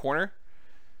right-hand corner.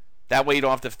 That way you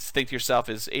don't have to think to yourself,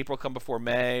 is April come before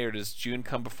May, or does June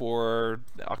come before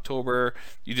October?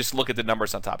 You just look at the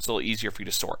numbers on top. It's a little easier for you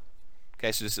to sort.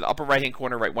 Okay, so just in the upper right-hand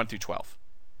corner, write 1 through 12.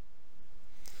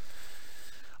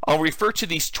 I'll refer to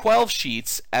these 12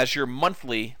 sheets as your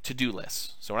monthly to-do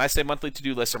list. So when I say monthly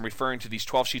to-do list, I'm referring to these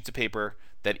 12 sheets of paper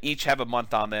that each have a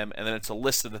month on them, and then it's a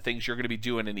list of the things you're going to be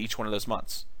doing in each one of those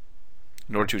months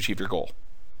in order to achieve your goal.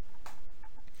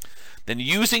 Then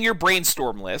using your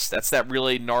brainstorm list, that's that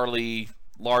really gnarly,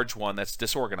 large one that's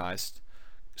disorganized,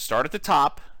 start at the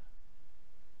top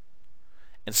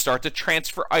and start to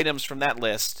transfer items from that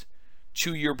list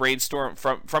to your brainstorm,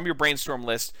 from your brainstorm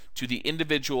list to the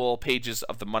individual pages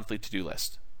of the monthly to-do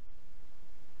list.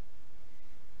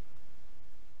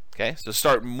 Okay, so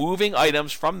start moving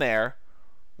items from there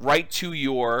right to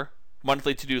your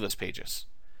monthly to-do list pages.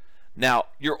 Now,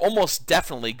 you're almost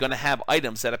definitely going to have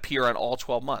items that appear on all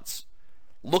 12 months.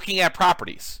 Looking at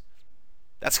properties,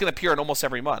 that's going to appear in almost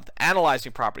every month.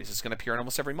 Analyzing properties is going to appear in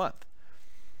almost every month.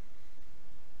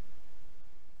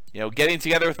 You know, getting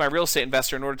together with my real estate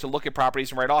investor in order to look at properties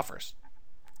and write offers.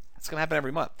 That's going to happen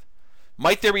every month.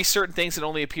 Might there be certain things that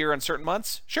only appear on certain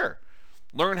months? Sure.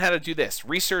 Learn how to do this.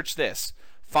 Research this.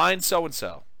 Find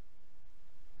so-and-so.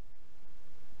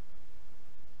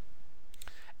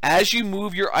 As you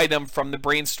move your item from the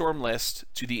brainstorm list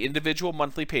to the individual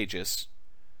monthly pages,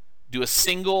 do a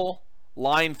single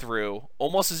line through,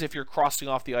 almost as if you're crossing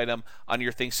off the item on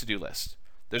your things to do list.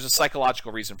 There's a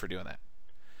psychological reason for doing that.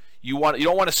 You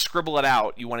don't want to scribble it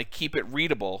out. You want to keep it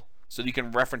readable so that you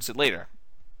can reference it later.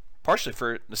 Partially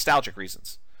for nostalgic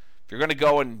reasons. If you're going to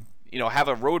go and have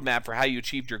a roadmap for how you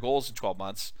achieved your goals in 12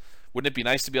 months, wouldn't it be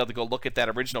nice to be able to go look at that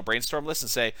original brainstorm list and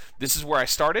say, this is where I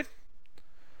started?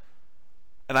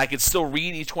 And I could still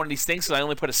read each one of these things because I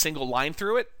only put a single line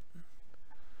through it?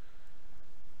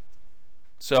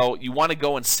 So you want to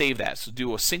go and save that. So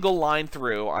do a single line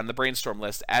through on the brainstorm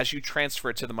list as you transfer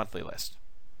it to the monthly list.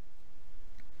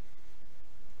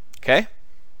 Okay?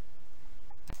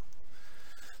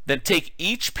 Then take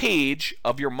each page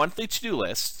of your monthly to-do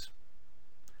list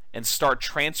and start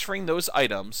transferring those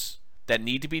items that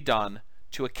need to be done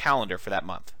to a calendar for that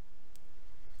month.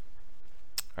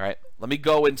 All right, let me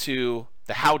go into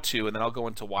the how-to, and then I'll go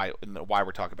into why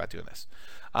we're talking about doing this.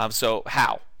 So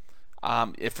how?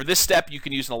 If for this step, you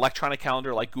can use an electronic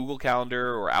calendar like Google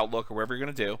Calendar or Outlook or whatever you're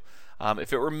going to do.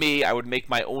 If it were me, I would make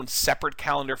my own separate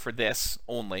calendar for this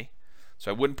only. So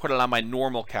I wouldn't put it on my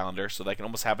normal calendar, so that I can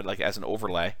almost have it like as an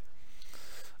overlay.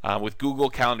 With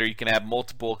Google Calendar, you can have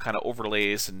multiple kind of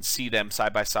overlays and see them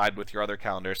side by side with your other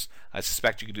calendars. I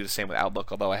suspect you can do the same with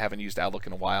Outlook, although I haven't used Outlook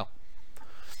in a while.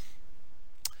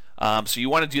 So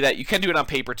you want to do that. You can do it on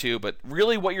paper too, but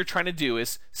really what you're trying to do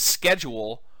is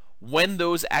schedule when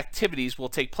those activities will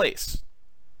take place.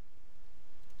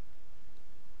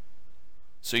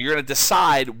 So you're going to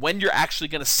decide when you're actually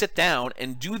going to sit down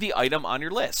and do the item on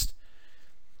your list.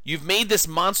 You've made this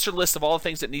monster list of all the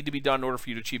things that need to be done in order for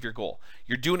you to achieve your goal.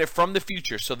 You're doing it from the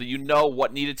future so that you know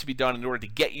what needed to be done in order to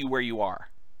get you where you are.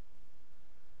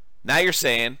 Now you're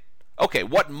saying, okay,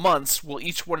 what months will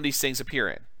each one of these things appear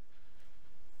in?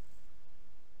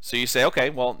 So you say, okay,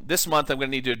 well, this month I'm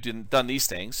going to need to have done these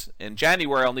things. In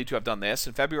January, I'll need to have done this.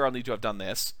 In February, I'll need to have done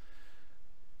this.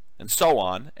 And so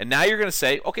on. And now you're going to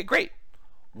say, okay, great.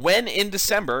 When in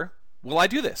December will I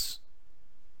do this?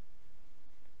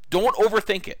 Don't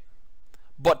overthink it,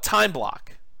 but time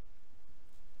block.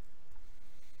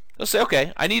 They'll say,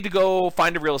 okay, I need to go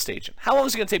find a real estate agent. How long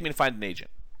is it going to take me to find an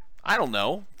agent? I don't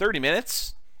know, 30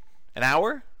 minutes? An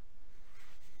hour?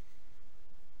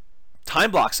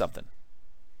 Time block something.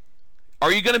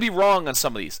 Are you going to be wrong on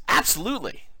some of these?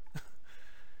 Absolutely.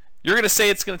 You're going to say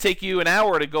it's going to take you an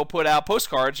hour to go put out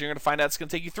postcards. You're going to find out it's going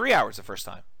to take you 3 hours the first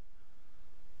time.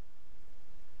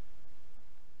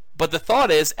 But the thought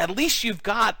is, at least you've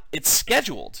got it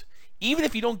scheduled. Even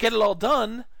if you don't get it all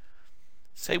done,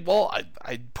 say, well,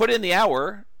 I put in the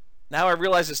hour. Now I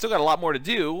realize I still got a lot more to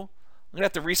do. I'm going to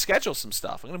have to reschedule some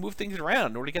stuff. I'm going to move things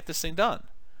around in order to get this thing done.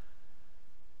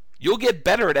 You'll get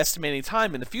better at estimating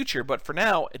time in the future, but for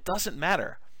now, it doesn't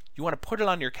matter. You want to put it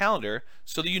on your calendar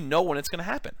so that you know when it's going to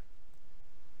happen.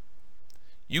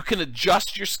 You can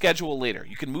adjust your schedule later.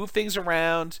 You can move things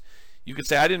around. You can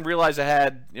say, I didn't realize I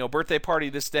had a birthday party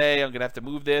this day. I'm going to have to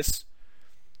move this.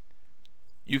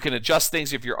 You can adjust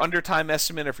things if you're under time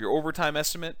estimate or if you're over time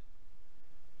estimate.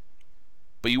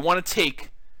 But you want to take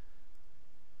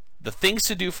the things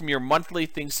to do from your monthly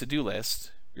things to do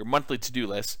list, your monthly to-do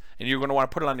list, and you're going to want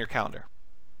to put it on your calendar.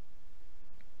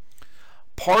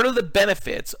 Part of the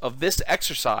benefits of this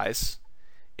exercise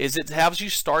is it helps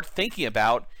you start thinking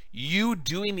about you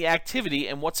doing the activity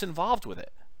and what's involved with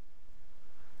it.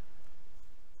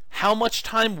 How much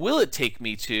time will it take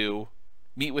me to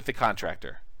meet with the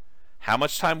contractor? How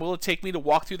much time will it take me to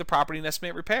walk through the property and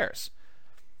estimate repairs?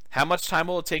 How much time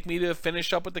will it take me to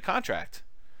finish up with the contract?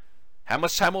 How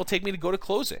much time will it take me to go to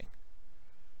closing?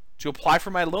 To apply for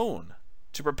my loan?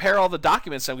 To prepare all the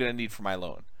documents I'm going to need for my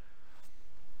loan?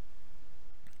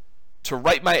 To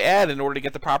write my ad in order to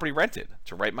get the property rented?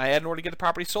 To write my ad in order to get the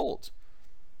property sold?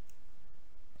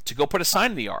 To go put a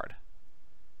sign in the yard?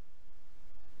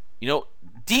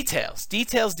 Details.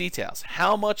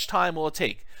 How much time will it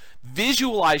take?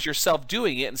 Visualize yourself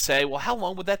doing it and say, well, how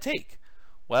long would that take?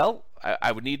 Well,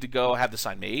 I would need to go have the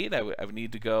sign made. I would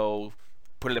need to go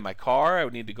put it in my car. I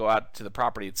would need to go out to the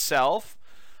property itself.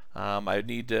 I would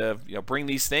need to bring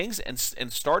these things and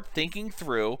start thinking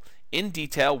through in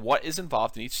detail what is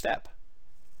involved in each step.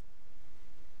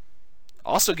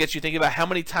 Also gets you thinking about how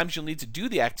many times you'll need to do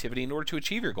the activity in order to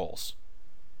achieve your goals.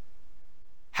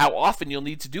 How often you'll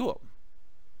need to do them.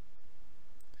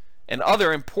 And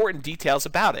other important details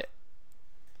about it.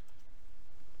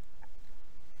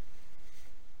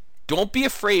 Don't be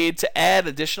afraid to add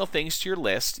additional things to your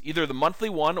list, either the monthly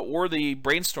one or the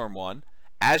brainstorm one,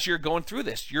 as you're going through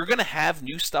this. You're going to have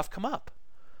new stuff come up.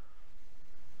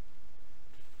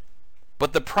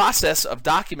 But the process of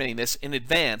documenting this in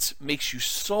advance makes you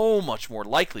so much more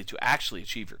likely to actually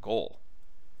achieve your goal.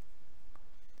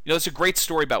 It's a great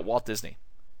story about Walt Disney.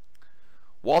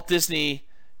 Walt Disney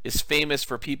is famous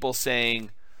for people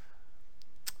saying,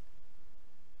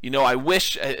 I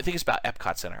think it's about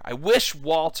Epcot Center. I wish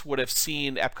Walt would have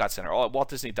seen Epcot Center. Walt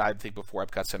Disney died, I think, before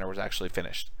Epcot Center was actually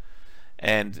finished.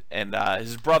 And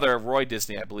his brother, Roy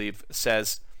Disney, I believe,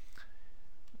 says,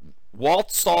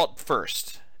 Walt saw it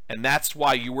first, and that's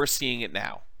why you were seeing it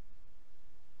now.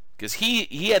 Because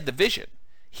he had the vision.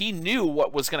 He knew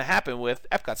what was going to happen with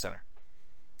Epcot Center.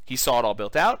 He saw it all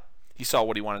built out. He saw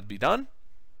what he wanted to be done.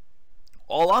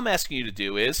 All I'm asking you to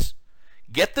do is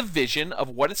get the vision of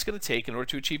what it's going to take in order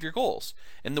to achieve your goals.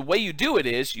 And the way you do it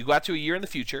is you go out to a year in the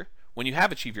future when you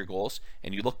have achieved your goals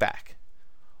and you look back.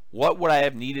 What would I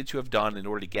have needed to have done in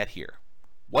order to get here?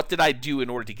 What did I do in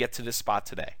order to get to this spot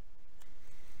today?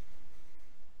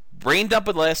 Brain dump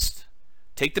a list,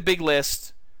 take the big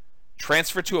list,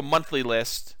 transfer to a monthly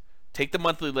list, take the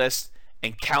monthly list,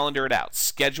 and calendar it out.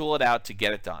 Schedule it out to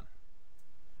get it done.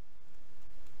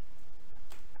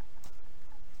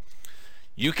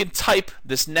 You can type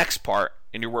this next part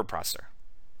in your word processor.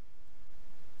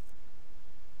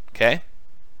 Okay?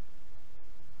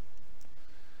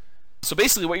 So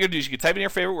basically what you're going to do is you can type in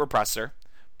your favorite word processor,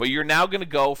 but you're now going to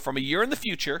go from a year in the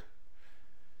future.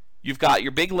 You've got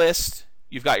your big list,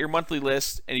 you've got your monthly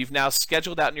list, and you've now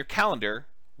scheduled out in your calendar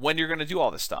when you're going to do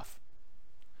all this stuff.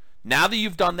 Now that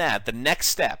you've done that, the next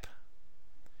step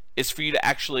is for you to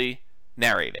actually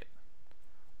narrate it.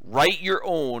 Write your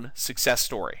own success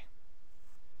story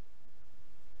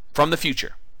from the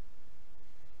future.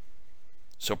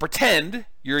 So pretend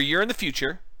you're a year in the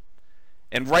future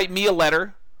and write me a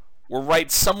letter, or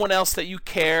write someone else that you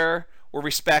care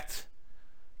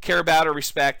about or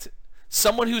respect,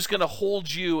 someone who's going to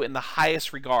hold you in the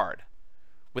highest regard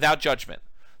without judgment,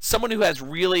 someone who has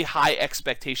really high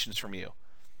expectations from you.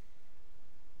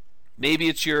 Maybe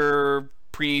it's your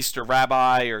priest or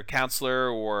rabbi or counselor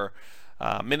or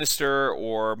minister,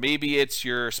 or maybe it's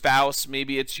your spouse,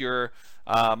 maybe it's your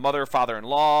mother or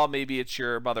father-in-law, maybe it's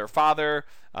your mother or father,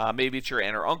 maybe it's your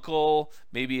aunt or uncle,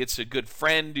 maybe it's a good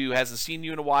friend who hasn't seen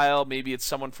you in a while, maybe it's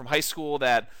someone from high school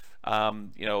that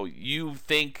you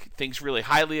think thinks really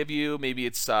highly of you, maybe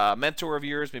it's a mentor of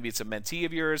yours, maybe it's a mentee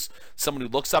of yours, someone who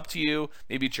looks up to you,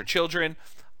 maybe it's your children.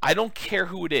 I don't care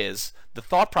who it is. The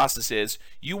thought process is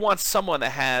you want someone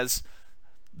that has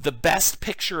the best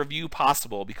picture of you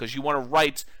possible, because you want to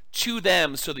write to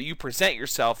them so that you present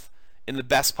yourself in the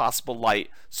best possible light,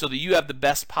 so that you have the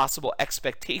best possible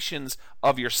expectations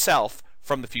of yourself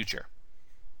from the future.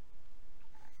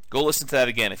 Go listen to that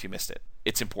again if you missed it.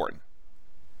 It's important.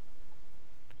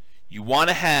 You want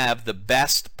to have the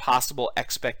best possible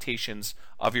expectations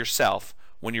of yourself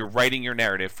when you're writing your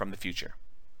narrative from the future.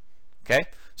 Okay?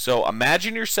 So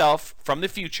imagine yourself from the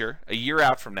future, a year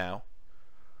out from now,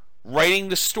 writing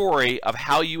the story of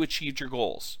how you achieved your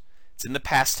goals. It's in the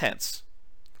past tense.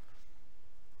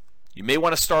 You may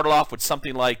want to start off with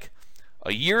something like,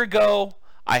 a year ago,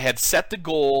 I had set the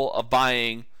goal of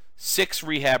buying 6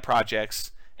 rehab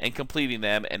projects and completing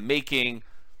them and making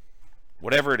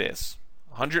whatever it is,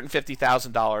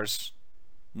 $150,000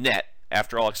 net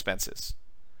after all expenses.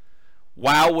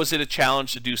 Wow, was it a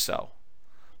challenge to do so?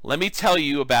 Let me tell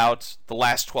you about the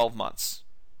last 12 months.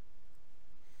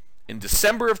 In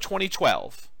December of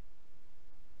 2012,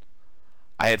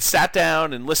 I had sat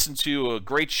down and listened to a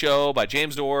great show by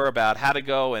James Orr about how to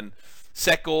go and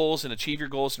set goals and achieve your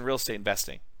goals in real estate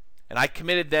investing. And I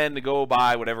committed then to go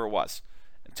buy whatever it was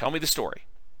and tell me the story.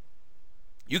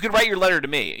 You can write your letter to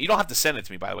me. You don't have to send it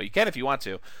to me, by the way. You can if you want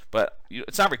to, but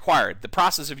it's not required. The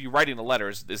process of you writing the letter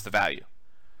is the value.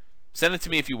 Send it to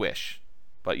me if you wish,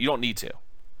 but you don't need to.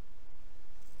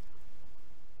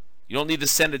 You don't need to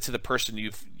send it to the person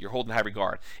you're holding in high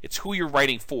regard. It's who you're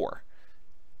writing for.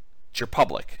 It's your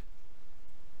public.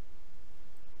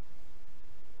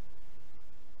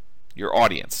 Your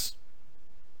audience.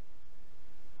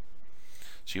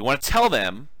 So you want to tell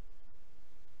them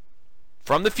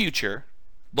from the future,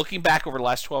 looking back over the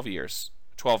last 12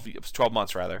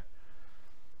 months rather,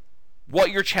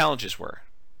 what your challenges were.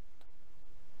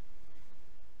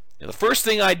 The first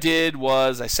thing I did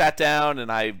was I sat down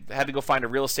and I had to go find a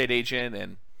real estate agent,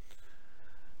 and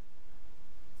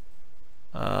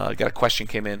I got a question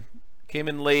came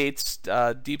in late.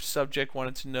 Deep subject,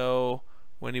 wanted to know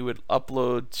when he would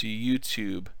upload to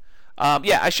YouTube.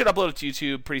 Yeah, I should upload it to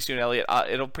YouTube pretty soon, Elliot.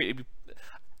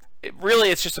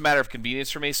 It's just a matter of convenience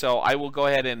for me, so I will go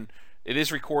ahead and it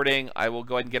is recording. I will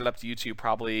go ahead and get it up to YouTube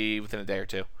probably within a day or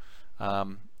two.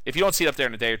 If you don't see it up there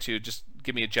in a day or two, just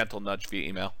give me a gentle nudge via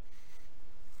email.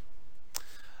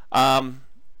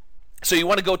 So you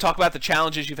want to go talk about the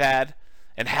challenges you've had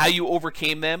and how you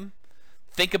overcame them.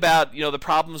 Think about, the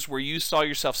problems where you saw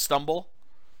yourself stumble.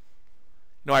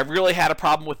 I really had a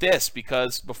problem with this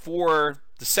because before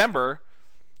December,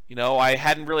 I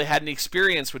hadn't really had any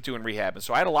experience with doing rehab, and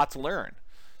so I had a lot to learn.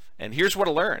 And here's what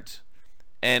I learned.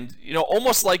 And,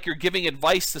 almost like you're giving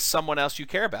advice to someone else you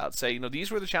care about. Say,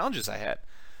 these were the challenges I had.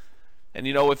 And,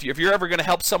 if you're ever going to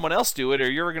help someone else do it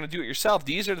or you're ever going to do it yourself,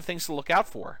 these are the things to look out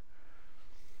for.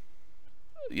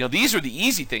 These are the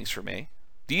easy things for me.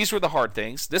 These were the hard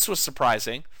things. This was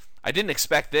surprising. I didn't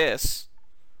expect this.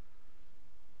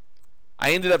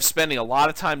 I ended up spending a lot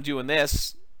of time doing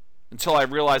this until I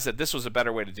realized that this was a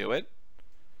better way to do it.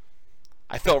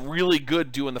 I felt really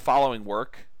good doing the following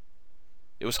work.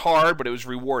 It was hard, but it was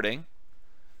rewarding.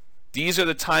 These are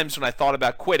the times when I thought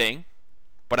about quitting,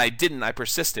 but I didn't. I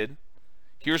persisted.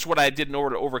 Here's what I did in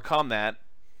order to overcome that.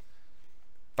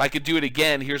 If I could do it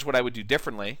again, here's what I would do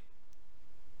differently.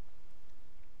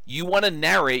 You want to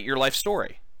narrate your life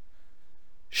story.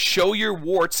 Show your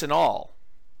warts and all.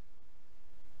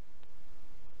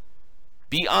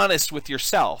 Be honest with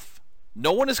yourself.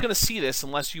 No one is going to see this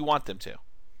unless you want them to.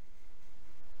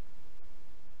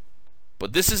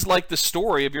 But this is like the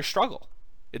story of your struggle.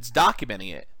 It's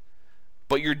documenting it.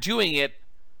 But you're doing it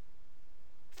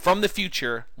from the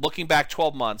future, looking back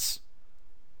 12 months,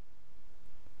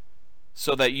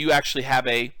 so that you actually have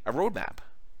a roadmap.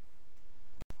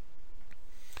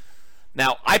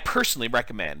 Now, I personally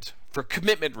recommend, for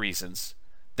commitment reasons,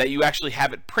 that you actually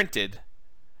have it printed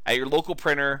at your local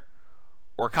printer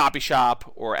or copy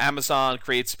shop or Amazon,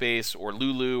 CreateSpace, or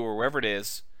Lulu, or wherever it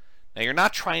is. Now, you're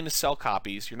not trying to sell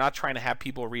copies. You're not trying to have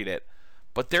people read it.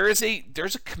 But there's a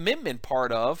commitment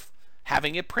part of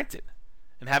having it printed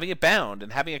and having it bound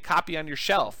and having a copy on your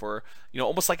shelf, or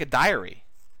almost like a diary.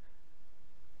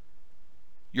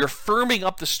 You're firming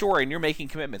up the story and you're making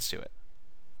commitments to it.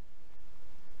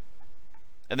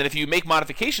 And then if you make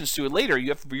modifications to it later, you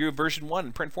have your version 1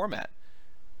 in print format.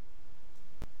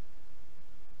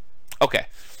 Okay.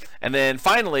 And then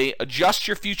finally, adjust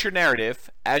your future narrative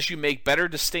as you make better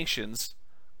distinctions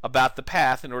about the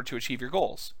path in order to achieve your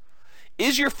goals.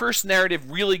 Is your first narrative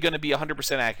really going to be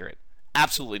 100% accurate?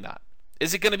 Absolutely not.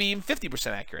 Is it going to be even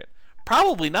 50% accurate?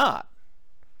 Probably not.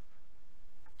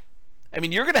 I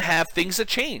mean, you're going to have things that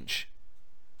change.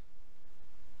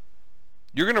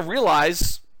 You're going to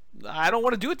realize, I don't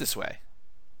want to do it this way.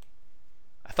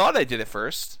 I thought I did it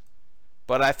first,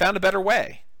 but I found a better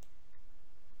way.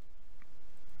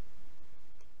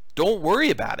 Don't worry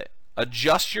about it.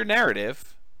 Adjust your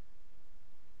narrative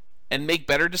and make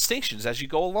better distinctions as you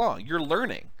go along. You're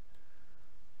learning.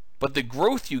 But the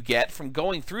growth you get from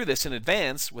going through this in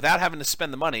advance without having to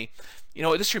spend the money,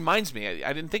 this reminds me,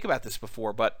 I didn't think about this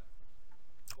before, but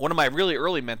one of my really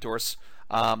early mentors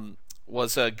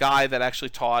was a guy that actually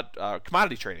taught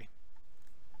commodity trading.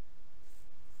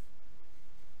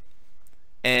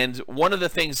 And one of the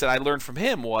things that I learned from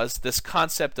him was this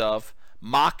concept of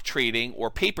mock trading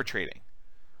or paper trading,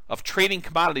 of trading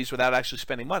commodities without actually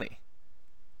spending money.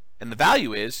 And the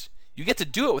value is you get to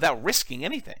do it without risking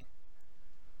anything.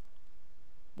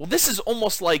 Well, this is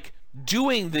almost like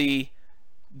doing the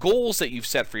goals that you've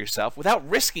set for yourself without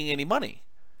risking any money.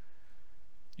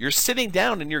 You're sitting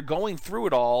down and you're going through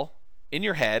it all in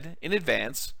your head in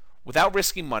advance without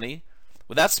risking money,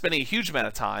 without spending a huge amount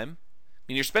of time. I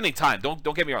mean, you're spending time.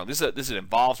 Don't get me wrong. This is an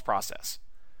involved process.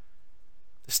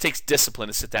 This takes discipline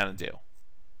to sit down and do.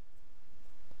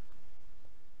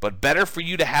 But better for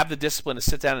you to have the discipline to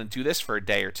sit down and do this for a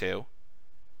day or two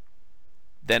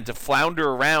than to flounder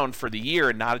around for the year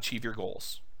and not achieve your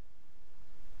goals.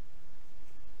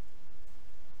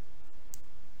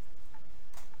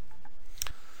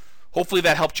 Hopefully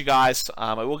that helped you guys.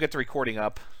 I will get the recording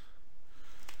up.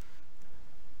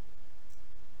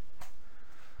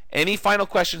 Any final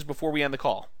questions before we end the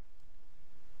call?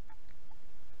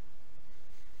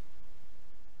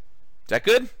 Is that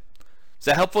good? Is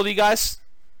that helpful to you guys?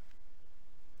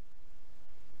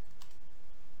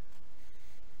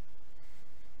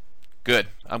 Good.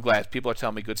 I'm glad. People are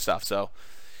telling me good stuff. So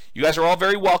you guys are all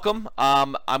very welcome.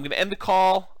 I'm going to end the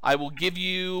call. I will give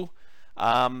you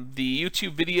the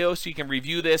YouTube video so you can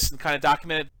review this and kind of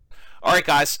document it. All right,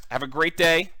 guys. Have a great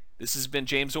day. This has been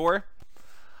James Orr.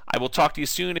 I will talk to you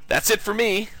soon. That's it for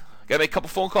me. Got to make a couple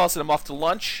phone calls and I'm off to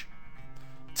lunch.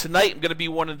 Tonight I'm going to be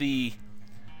one of the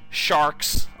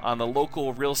sharks on the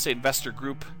local real estate investor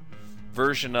group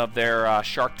version of their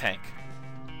Shark Tank.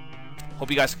 Hope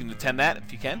you guys can attend that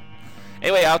if you can.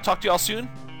 Anyway, I'll talk to you all soon.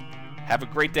 Have a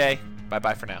great day.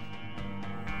 Bye-bye for now.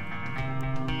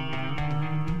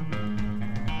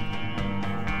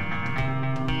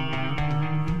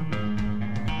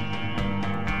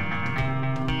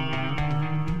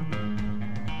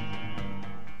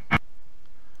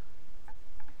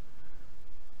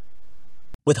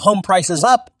 With home prices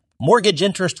up, mortgage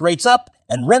interest rates up,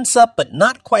 and rents up but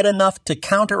not quite enough to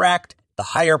counteract the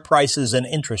higher prices and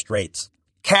interest rates.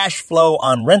 Cash flow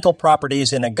on rental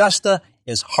properties in Augusta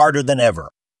is harder than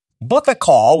ever. Book a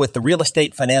call with the Real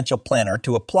Estate Financial Planner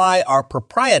to apply our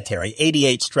proprietary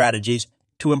 88 strategies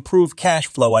to improve cash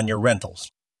flow on your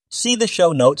rentals. See the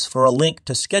show notes for a link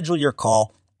to schedule your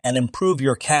call and improve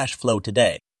your cash flow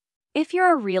today. If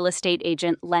you're a real estate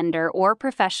agent, lender, or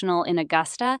professional in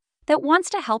Augusta that wants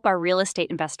to help our real estate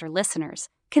investor listeners,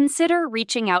 consider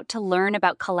reaching out to learn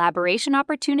about collaboration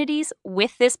opportunities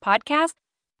with this podcast.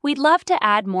 We'd love to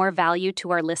add more value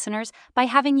to our listeners by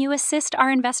having you assist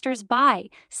our investors buy,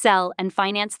 sell, and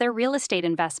finance their real estate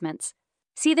investments.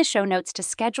 See the show notes to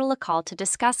schedule a call to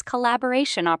discuss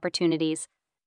collaboration opportunities.